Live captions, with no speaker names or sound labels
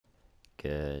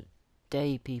Good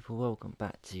day, people. Welcome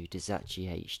back to Dizachi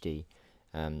HD.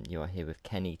 You are here with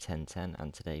Kenny1010,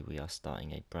 and today we are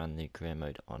starting a brand new career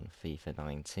mode on FIFA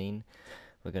 19.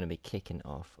 We're going to be kicking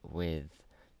off with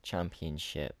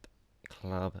Championship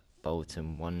Club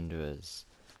Bolton Wanderers.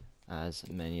 As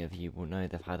many of you will know,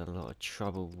 they've had a lot of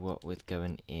trouble with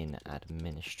going in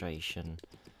administration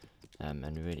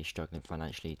and really struggling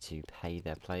financially to pay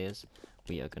their players.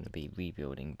 We are going to be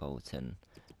rebuilding Bolton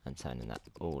and turning that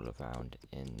all around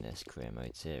in this career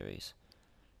mode series,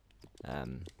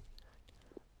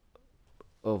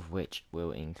 of which will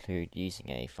include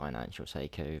using a financial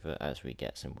takeover as we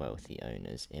get some wealthy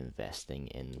owners investing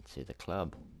into the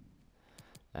club.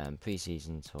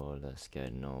 Pre-season tour, let's go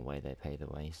Norway. They pay the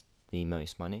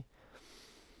most money.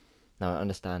 Now, I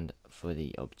understand for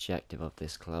the objective of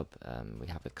this club, we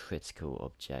have a critical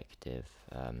objective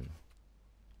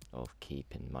of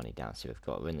keeping money down. So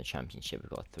we're in the championship, we've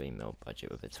got a 3 mil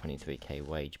budget with a 23k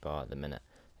wage bar at the minute.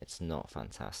 It's not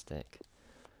fantastic.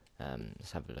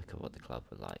 Let's have a look at what the club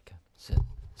would like.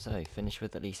 So finish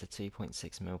with at least a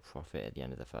 2.6 mil profit at the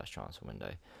end of the first transfer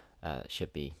window.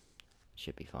 Should be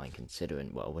fine,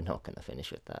 considering, well, we're not going to finish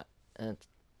with that.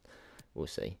 We'll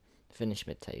see. Finish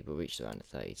mid-table, reached around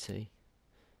 32.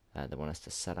 They want us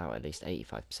to sell out at least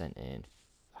 85% in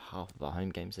half of our home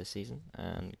games this season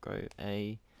and grow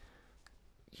a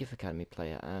youth academy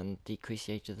player and decrease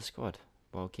the age of the squad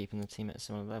while keeping the team at a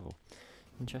similar level.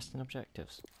 Interesting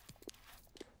objectives.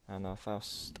 And our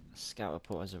first scout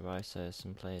report has arrived, so there's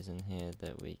some players in here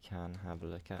that we can have a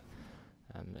look at.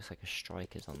 Looks like a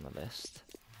striker's on the list.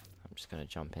 I'm just going to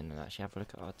jump in and actually have a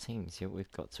look at our team, see what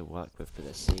we've got to work with for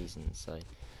this season. So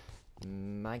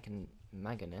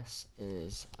Magnus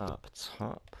is up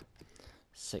top,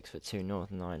 6'2"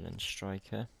 Northern Ireland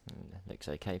striker. Looks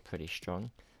okay, pretty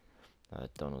strong.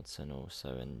 Donaldson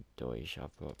also, and Deutsch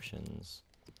other options.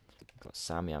 Got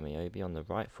Sami Amiobi on the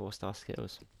right, 4-star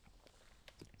skills.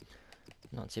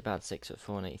 Not too bad,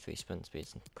 6'4" and 83 sprint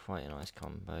speeds, quite a nice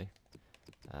combo.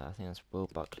 I think that's Will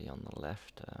Buckley on the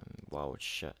left. Wild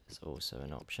Shut is also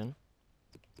an option.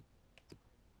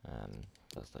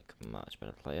 Does look a much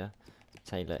better player.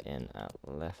 Taylor in at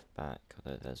left back,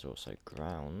 although there's also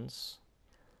Grounds,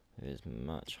 who is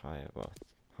much higher, well,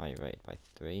 higher rated by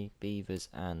 3. Beavers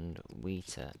and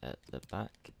Wheater at the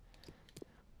back.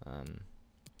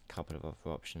 Couple of other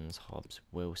options. Hobbs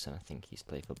Wilson, I think he's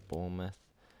played for Bournemouth.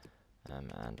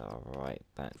 And our right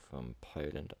back from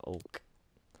Poland,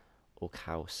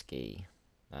 Olkowski.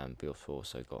 We've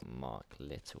also got Mark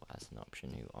Little as an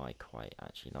option, who I quite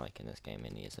actually like in this game,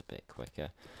 and he is a bit quicker.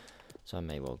 So I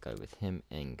may well go with him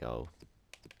in goal.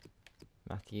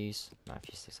 Matthews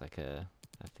looks like a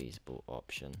feasible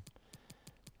option.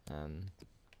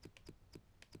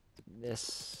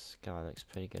 This guy looks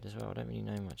pretty good as well. I don't really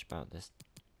know much about this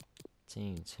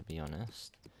team, to be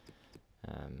honest.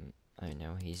 Oh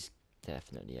no, he's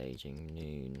definitely aging.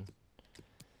 Noon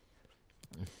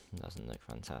doesn't look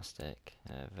fantastic.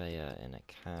 Vea in a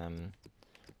cam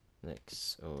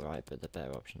looks alright, but the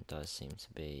better option does seem to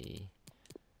be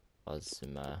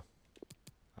Ozuma.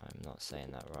 I'm not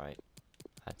saying that right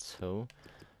at all.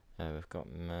 We've got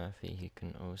Murphy, who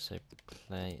can also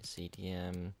play at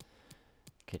CDM.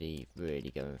 Could he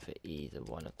really go in for either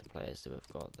one of the players that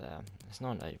we've got there? It's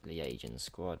not an overly aging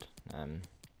squad.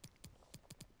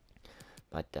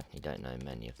 I definitely don't know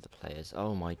many of the players.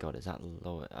 Oh my god, is that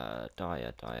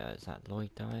Dyer? Is that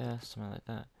Lloyd Dyer? Something like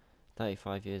that.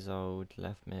 35 years old,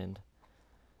 left mid,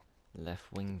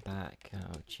 left wing back.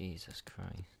 Oh, Jesus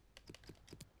Christ.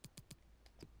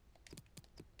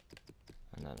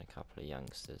 And then a couple of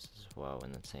youngsters as well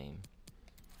in the team.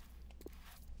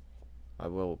 I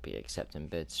will be accepting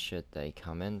bids should they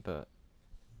come in, but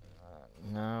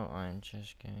now I'm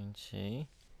just going to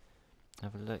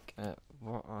have a look at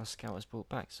what our scout has brought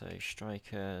back. So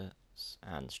strikers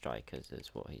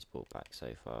is what he's brought back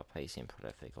so far. Pacey and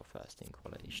prolific, or first team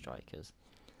quality strikers.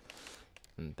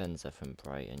 And Benza from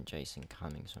Brighton, Jason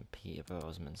Cummings from Peterborough,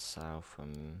 Osman South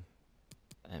from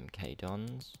MK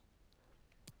Dons.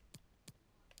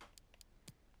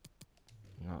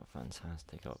 Not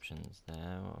fantastic options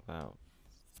there. What about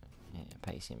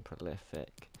Pacey and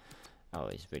prolific? Oh,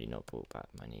 he's really not brought back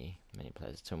many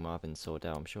players at all. Marvin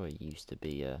Sordell, I'm sure he used to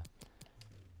be a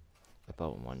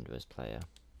Bolton Wanderers player.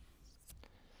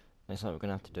 Looks like we're going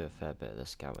to have to do a fair bit of the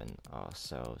scouting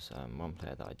ourselves. One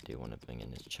player that I do want to bring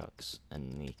in is Chucks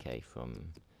and Nike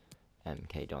from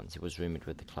MK Dons. He was rumoured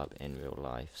with the club in real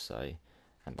life, so,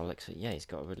 and by looks at, yeah, he's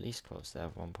got a release clause there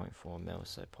of 1.4 mil,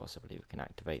 so possibly we can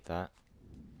activate that.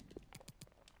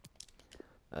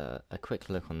 A quick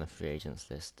look on the free agents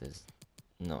list is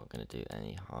not going to do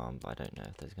any harm, but I don't know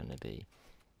if there's going to be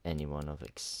anyone of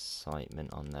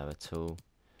excitement on there at all.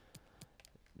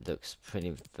 Looks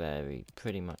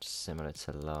pretty much similar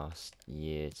to last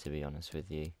year, to be honest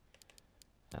with you.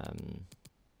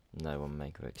 No one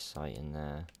mega exciting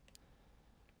there.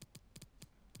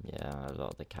 Yeah, a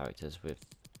lot of the characters we've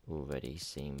already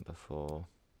seen before.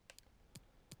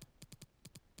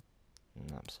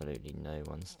 And absolutely no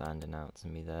one standing out to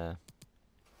me there.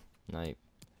 Nope.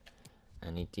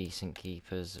 Any decent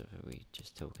keepers? Are we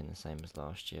just talking the same as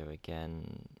last year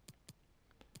again?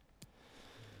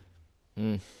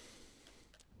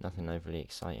 Nothing overly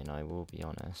exciting, I will be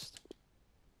honest.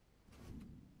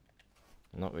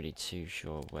 I'm not really too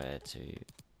sure where to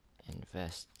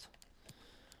invest.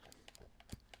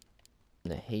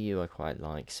 The Hiyu I quite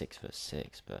like,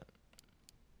 6'6", but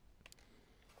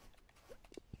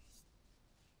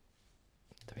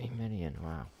 3 million,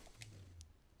 wow.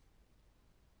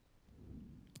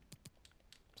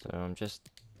 So I'm just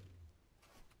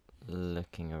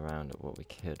looking around at what we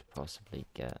could possibly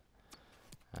get.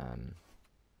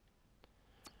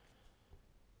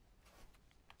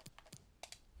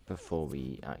 Before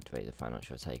we activate the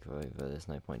financial takeover, there's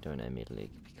no point doing it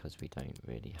immediately because we don't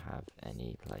really have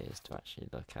any players to actually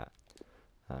look at.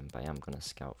 But I am going to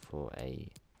scout for a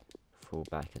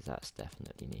fullback, as that's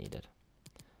definitely needed.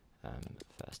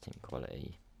 First team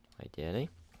quality, ideally.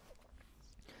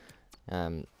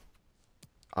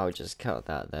 I'll just cut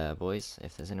that there, boys.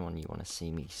 If there's anyone you want to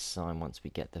see me sign once we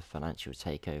get the financial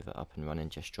takeover up and running,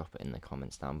 just drop it in the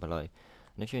comments down below.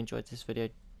 And if you enjoyed this video,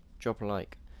 drop a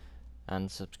like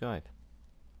and subscribe.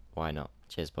 Why not?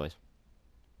 Cheers, boys.